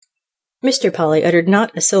Mr. Polly uttered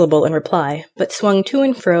not a syllable in reply, but swung to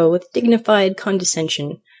and fro with dignified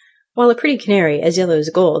condescension, while a pretty canary as yellow as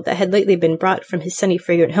gold that had lately been brought from his sunny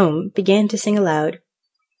fragrant home began to sing aloud.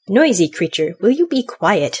 "Noisy creature, will you be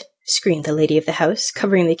quiet?" screamed the lady of the house,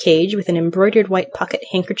 covering the cage with an embroidered white pocket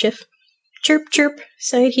handkerchief. "Chirp, chirp,"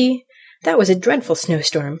 sighed he. "That was a dreadful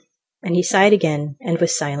snowstorm." And he sighed again, and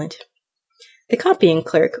was silent. The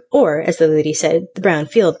copying-clerk, or, as the lady said, the brown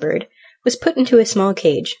field-bird, was put into a small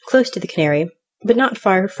cage, close to the canary, but not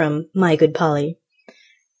far from my good Polly.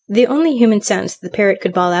 The only human sounds that the parrot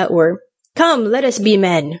could bawl out were, "Come, let us be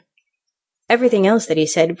men!" Everything else that he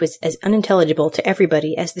said was as unintelligible to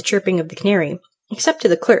everybody as the chirping of the canary, except to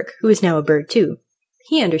the clerk, who was now a bird too.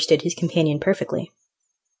 He understood his companion perfectly.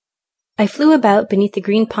 "I flew about beneath the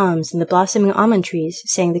green palms and the blossoming almond trees,"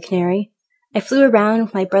 sang the canary. "I flew around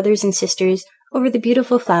with my brothers and sisters over the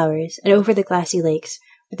beautiful flowers and over the glassy lakes,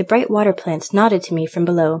 where the bright water plants nodded to me from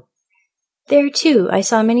below. There, too, I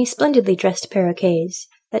saw many splendidly dressed paroquets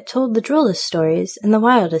that told the drollest stories and the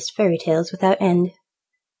wildest fairy tales without end."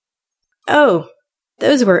 "Oh,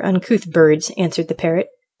 those were uncouth birds," answered the parrot.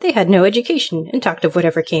 "They had no education, and talked of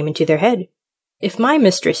whatever came into their head. If my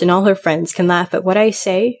mistress and all her friends can laugh at what I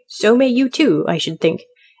say, so may you too, I should think.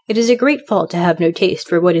 It is a great fault to have no taste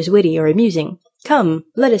for what is witty or amusing. Come,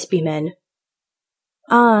 let us be men."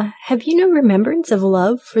 "Ah, have you no remembrance of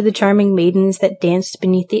love for the charming maidens that danced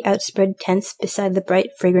beneath the outspread tents beside the bright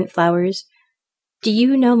fragrant flowers? Do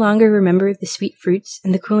you no longer remember the sweet fruits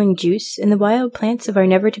and the cooling juice and the wild plants of our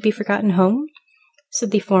never-to-be-forgotten home?"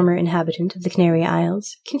 said the former inhabitant of the Canary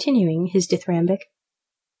Isles, continuing his dithyrambic.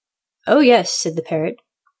 "Oh, yes," said the parrot,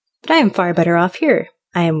 "but I am far better off here.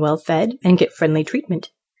 I am well fed, and get friendly treatment.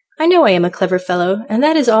 I know I am a clever fellow, and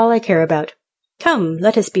that is all I care about. Come,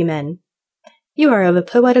 let us be men. You are of a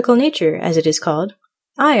poetical nature, as it is called.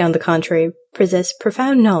 I, on the contrary, possess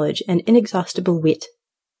profound knowledge and inexhaustible wit.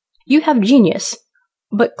 You have genius,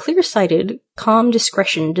 but clear-sighted, calm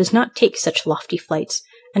discretion does not take such lofty flights,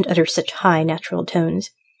 and utter such high natural tones.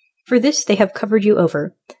 For this they have covered you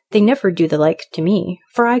over. They never do the like to me,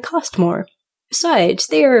 for I cost more. Besides,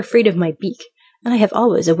 they are afraid of my beak, and I have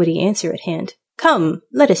always a witty answer at hand. Come,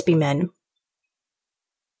 let us be men."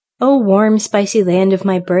 "O warm, spicy land of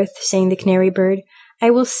my birth," sang the canary bird,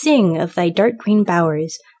 "I will sing of thy dark green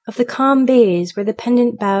bowers, of the calm bays where the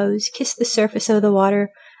pendant boughs kiss the surface of the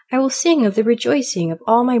water. I will sing of the rejoicing of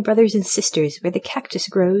all my brothers and sisters where the cactus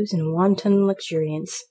grows in wanton luxuriance."